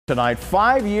Tonight,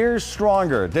 5 years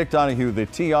stronger. Dic Donahue, the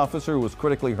T officer who was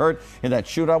critically hurt in that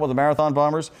shootout with the Marathon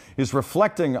bombers, is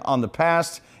reflecting on the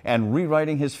past and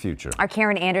rewriting his future. Our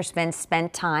Karen Anderson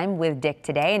spent time with Dic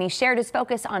today, and he shared his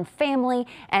focus on family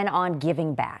and on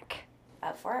giving back.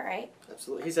 Up for it, right?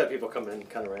 Absolutely. He's had people come in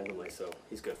kind of randomly, so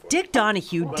he's good for it. Dic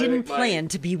Donahue didn't plan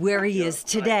to be where he is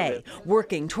today,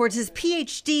 working towards his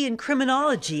PhD in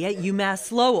criminology at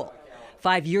UMass Lowell.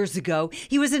 5 years ago,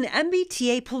 he was an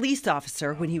MBTA police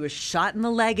officer when he was shot in the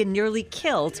leg and nearly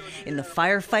killed in the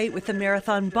firefight with the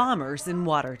Marathon bombers in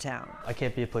Watertown. I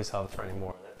can't be a police officer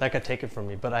anymore. That got taken from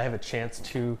me, but I have a chance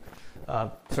to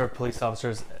serve police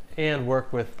officers and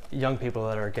work with young people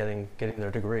that are getting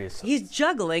their degrees. He's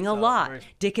juggling a lot.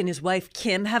 Dic and his wife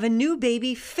Kim have a new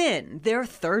baby, Finn, their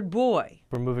third boy.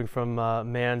 We're moving from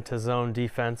man to zone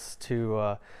defense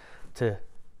to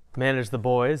manage the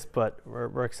boys, but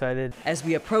we're excited. As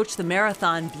we approach the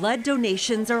marathon, blood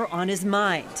donations are on his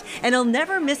mind, and he'll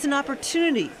never miss an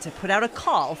opportunity to put out a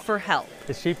call for help.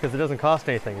 It's cheap because it doesn't cost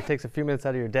anything. It takes a few minutes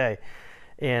out of your day,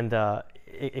 and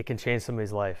it can change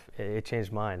somebody's life. It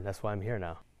changed mine. That's why I'm here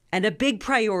now. And a big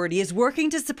priority is working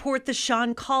to support the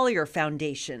Sean Collier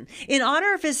Foundation in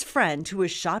honor of his friend who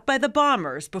was shot by the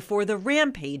bombers before the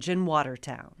rampage in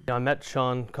Watertown. I met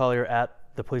Sean Collier at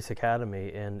the police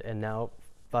academy, and now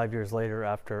 5 years later,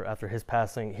 after his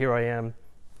passing, here I am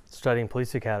studying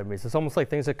police academies. It's almost like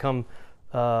things that come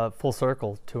full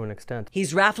circle to an extent.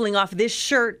 He's raffling off this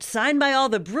shirt signed by all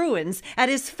the Bruins at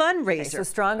his fundraiser. Okay, so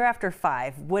stronger after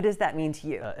 5. What does that mean to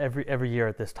you? Every year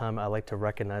at this time, I like to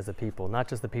recognize the people, not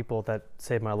just the people that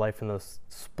saved my life in those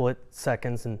split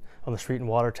seconds on the street in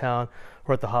Watertown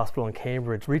or at the hospital in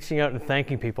Cambridge. Reaching out and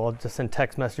thanking people. I'll just send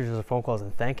text messages or phone calls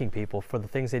and thanking people for the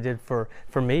things they did for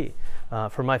me,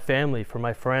 for my family, for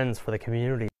my friends, for the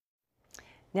community.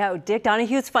 Now, Dic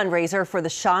Donahue's fundraiser for the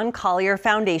Sean Collier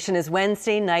Foundation is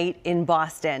Wednesday night in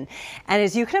Boston. And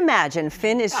as you can imagine,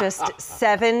 Finn is just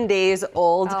 7 days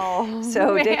old. Oh,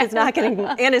 so man. Dic is not getting,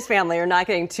 and his family are not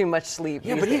getting too much sleep.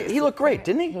 Yeah, but he looked great,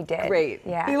 didn't he? He did. Great.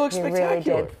 Yeah, He looks spectacular.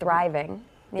 really did. Thriving.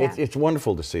 Yeah. It's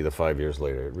wonderful to see the 5 years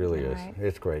later. It really is. Right.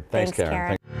 It's great. Thanks,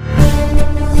 Karen.